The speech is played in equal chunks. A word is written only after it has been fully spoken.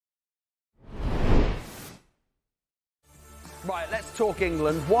Right, let's talk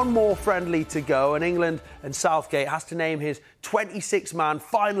England. One more friendly to go, and England and Southgate has to name his 26-man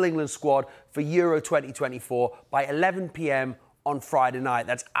final England squad for Euro 2024 by 11 p.m. on Friday night.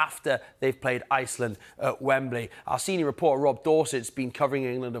 That's after they've played Iceland at Wembley. Our senior reporter, Rob Dorset's been covering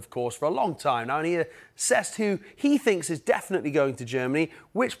England, of course, for a long time now, and he assessed who he thinks is definitely going to Germany,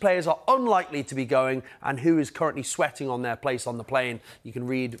 which players are unlikely to be going, and who is currently sweating on their place on the plane. You can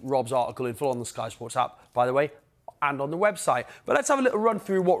read Rob's article in full on the Sky Sports app, by the way, and on the website. But let's have a little run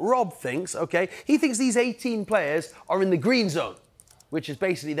through what Rob thinks, OK? He thinks these 18 players are in the green zone, which is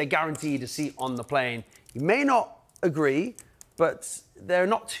basically they're guaranteed a seat on the plane. He may not agree, but there are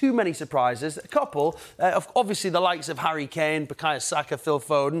not too many surprises. A couple, obviously the likes of Harry Kane, Bukayo Saka, Phil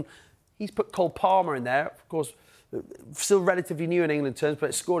Foden. He's put Cole Palmer in there, of course, still relatively new in England terms,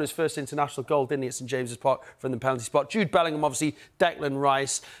 but scored his first international goal, didn't he, at St James's Park from the penalty spot. Jude Bellingham, obviously, Declan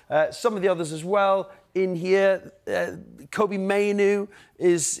Rice. Some of the others as well in here. Kobe Mainoo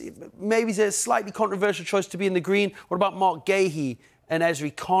is maybe a slightly controversial choice to be in the green. What about Mark Gahey and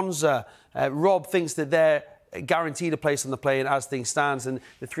Ezri Konsa? Rob thinks that they're guaranteed a place on the plane as things stands, and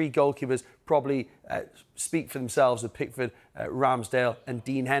the three goalkeepers probably speak for themselves with Pickford, Ramsdale and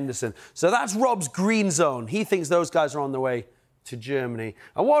Dean Henderson. So that's Rob's green zone. He thinks those guys are on the way to Germany.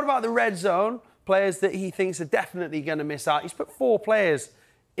 And what about the red zone? Players that he thinks are definitely going to miss out. He's put 4 players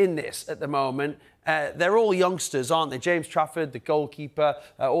in this at the moment. They're all youngsters, aren't they? James Trafford, the goalkeeper,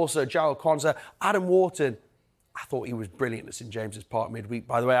 also Jarrell Quansah, Adam Wharton. I thought he was brilliant at St James's Park midweek,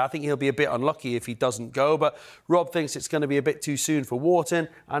 by the way. I think he'll be a bit unlucky if he doesn't go, but Rob thinks it's going to be a bit too soon for Wharton,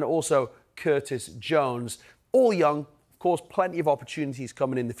 and also Curtis Jones. All young, of course, plenty of opportunities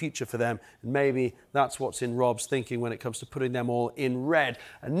coming in the future for them, and maybe that's what's in Rob's thinking when it comes to putting them all in red.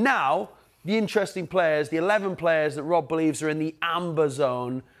 And now, the interesting players, the 11 players that Rob believes are in the amber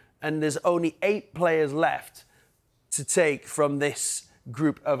zone, and there's only 8 players left to take from this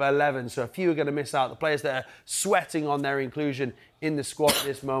group of 11, so a few are going to miss out. The players that are sweating on their inclusion in the squad at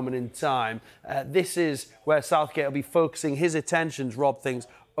this moment in time. This is where Southgate will be focusing his attentions, Rob thinks,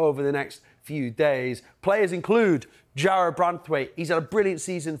 over the next few days. Players include Jarrad Branthwaite. He's had a brilliant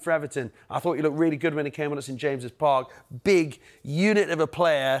season for Everton. I thought he looked really good when he came on at St James's Park. Big unit of a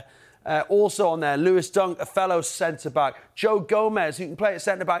player. Also on there, Lewis Dunk, a fellow centre-back. Joe Gomez, who can play at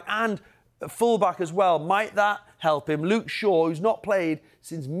centre-back and full-back as well. Might that help him? Luke Shaw, who's not played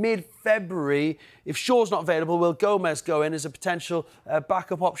since mid-February. If Shaw's not available, will Gomez go in as a potential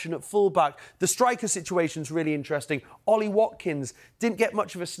backup option at full-back? The striker situation's really interesting. Ollie Watkins didn't get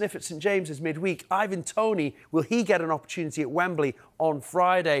much of a sniff at St James's midweek. Ivan Toney, will he get an opportunity at Wembley on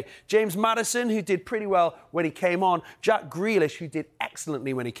Friday? James Maddison, who did pretty well when he came on. Jack Grealish, who did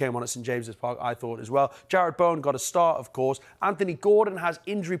excellently when he came on at St James's Park, I thought as well. Jared Bowen got a start, of course. Anthony Gordon has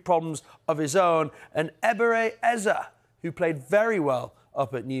injury problems of his own. And Ebere Eze, who played very well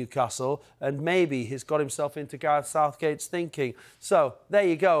up at Newcastle, and maybe he's got himself into Gareth Southgate's thinking. So, there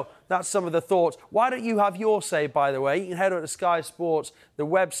you go. That's some of the thoughts. Why don't you have your say, by the way? You can head over to Sky Sports, the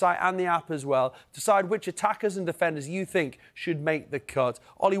website and the app as well. Decide which attackers and defenders you think should make the cut.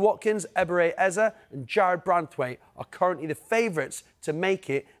 Ollie Watkins, Ebere Eze and Jarrad Branthwaite are currently the favourites to make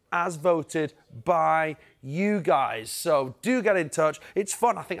it, as voted by you guys. So do get in touch. It's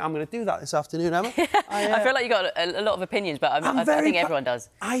fun. I think I'm going to do that this afternoon, Emma. I feel like you've got a lot of opinions, but I think everyone does.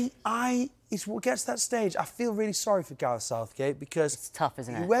 It's what gets to that stage. I feel really sorry for Gareth Southgate because it's tough,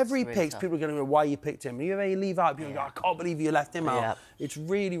 isn't it? Whoever he picks, people are going to go, why you picked him. Whoever you leave out, people go, I can't believe you left him out. It's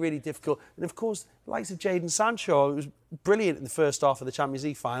really, really difficult. And of course, the likes of Jadon Sancho, who was brilliant in the first half of the Champions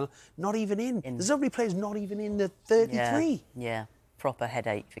League final, not even in. There's so many players not even in the 33. Yeah. Proper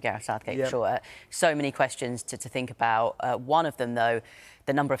headache for Gareth Southgate, for sure. So many questions to think about. One of them, though,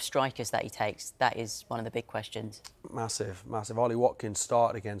 the number of strikers that he takes, that is one of the big questions. Massive, massive. Ollie Watkins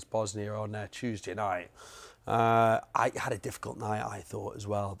started against Bosnia on Tuesday night. I had a difficult night, I thought, as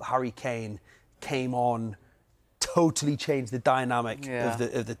well. But Harry Kane came on, totally changed the dynamic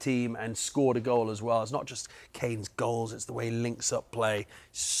of the team and scored a goal as well. It's not just Kane's goals, it's the way he links up play.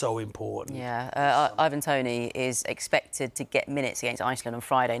 So important. Ivan Toney is expected to get minutes against Iceland on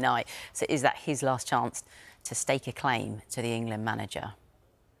Friday night. So is that his last chance to stake a claim to the England manager?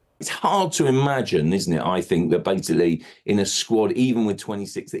 It's hard to imagine, isn't it, I think, that basically in a squad, even with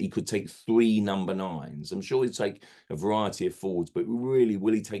 26, that he could take 3 number 9s. I'm sure he'd take a variety of forwards, but really,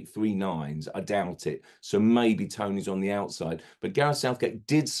 will he take 3 9s? I doubt it. So maybe Tony's on the outside. But Gareth Southgate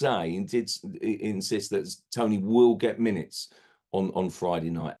did say and did insist that Tony will get minutes on Friday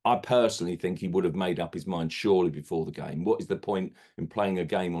night. I personally think he would have made up his mind surely before the game. What is the point in playing a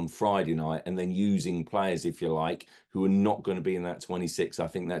game on Friday night and then using players, if you like, who are not going to be in that 26? I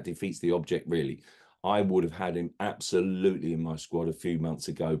think that defeats the object, really. I would have had him absolutely in my squad a few months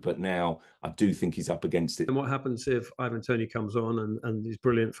ago, but now I do think he's up against it. And what happens if Ivan Toney comes on and he's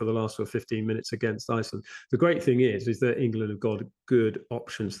brilliant for the last 15 minutes against Iceland? The great thing is that England have got good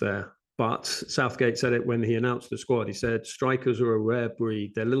options there. But Southgate said it when he announced the squad. He said strikers are a rare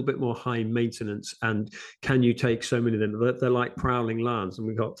breed. They're a little bit more high maintenance. And can you take so many of them? They're like prowling lions. And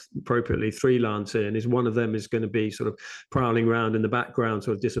we've got appropriately 3 lions here. And one of them is going to be sort of prowling around in the background,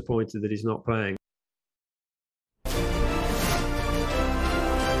 sort of disappointed that he's not playing.